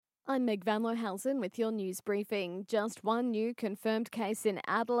I'm Meg Van Lohausen with your news briefing. Just one new confirmed case in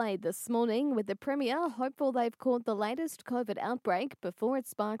Adelaide this morning, with the Premier hopeful they've caught the latest COVID outbreak before it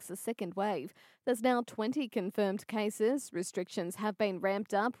sparks a second wave. There's now 20 confirmed cases. Restrictions have been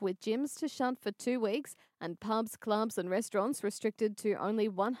ramped up, with gyms to shut for 2 weeks and pubs, clubs and restaurants restricted to only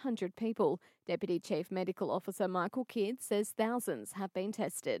 100 people. Deputy Chief Medical Officer Michael Kidd says thousands have been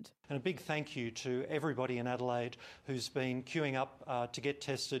tested. And a big thank you to everybody in Adelaide who's been queuing up to get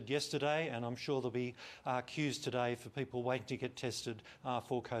tested yesterday, and I'm sure there'll be queues today for people waiting to get tested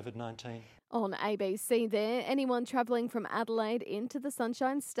for COVID-19. On ABC there, anyone travelling from Adelaide into the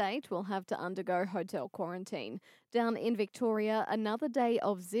Sunshine State will have to undergo hotel quarantine. Down in Victoria, another day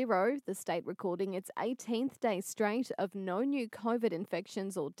of zero, the state recording its 18th day straight of no new COVID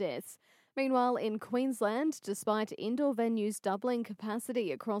infections or deaths. Meanwhile, in Queensland, despite indoor venues doubling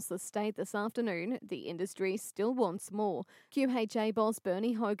capacity across the state this afternoon, the industry still wants more. QHA boss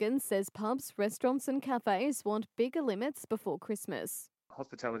Bernie Hogan says pubs, restaurants and cafes want bigger limits before Christmas.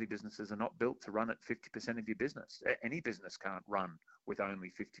 Hospitality businesses are not built to run at 50% of your business. Any business can't run with only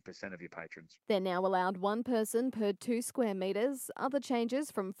 50% of your patrons. They're now allowed one person per 2 square metres. Other changes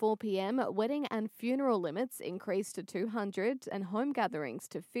from 4 p.m, wedding and funeral limits increased to 200 and home gatherings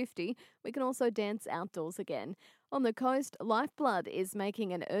to 50. We can also dance outdoors again. On the coast, Lifeblood is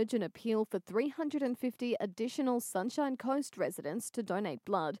making an urgent appeal for 350 additional Sunshine Coast residents to donate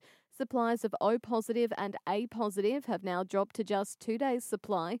blood. Supplies of O positive and A positive have now dropped to just 2 days'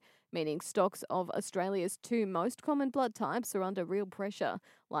 supply, meaning stocks of Australia's 2 most common blood types are under real pressure.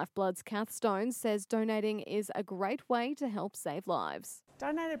 Lifeblood's Kath Stone says donating is a great way to help save lives.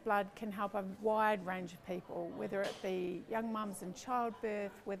 Donated blood can help a wide range of people, whether it be young mums in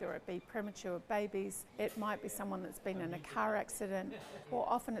childbirth, whether it be premature babies. It might be someone that's been in a car accident, or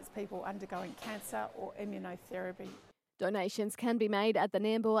often it's people undergoing cancer or immunotherapy. Donations can be made at the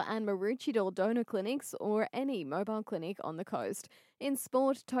Nambour and Maroochydore donor clinics or any mobile clinic on the coast. In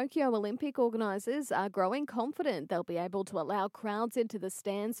sport, Tokyo Olympic organisers are growing confident they'll be able to allow crowds into the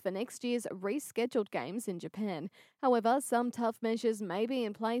stands for next year's rescheduled games in Japan. However, some tough measures may be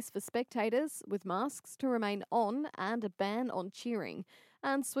in place for spectators, with masks to remain on and a ban on cheering.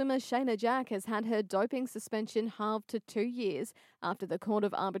 And swimmer Shayna Jack has had her doping suspension halved to 2 years after the Court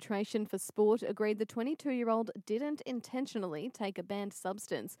of Arbitration for Sport agreed the 22-year-old didn't intentionally take a banned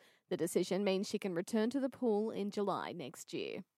substance. The decision means she can return to the pool in July next year.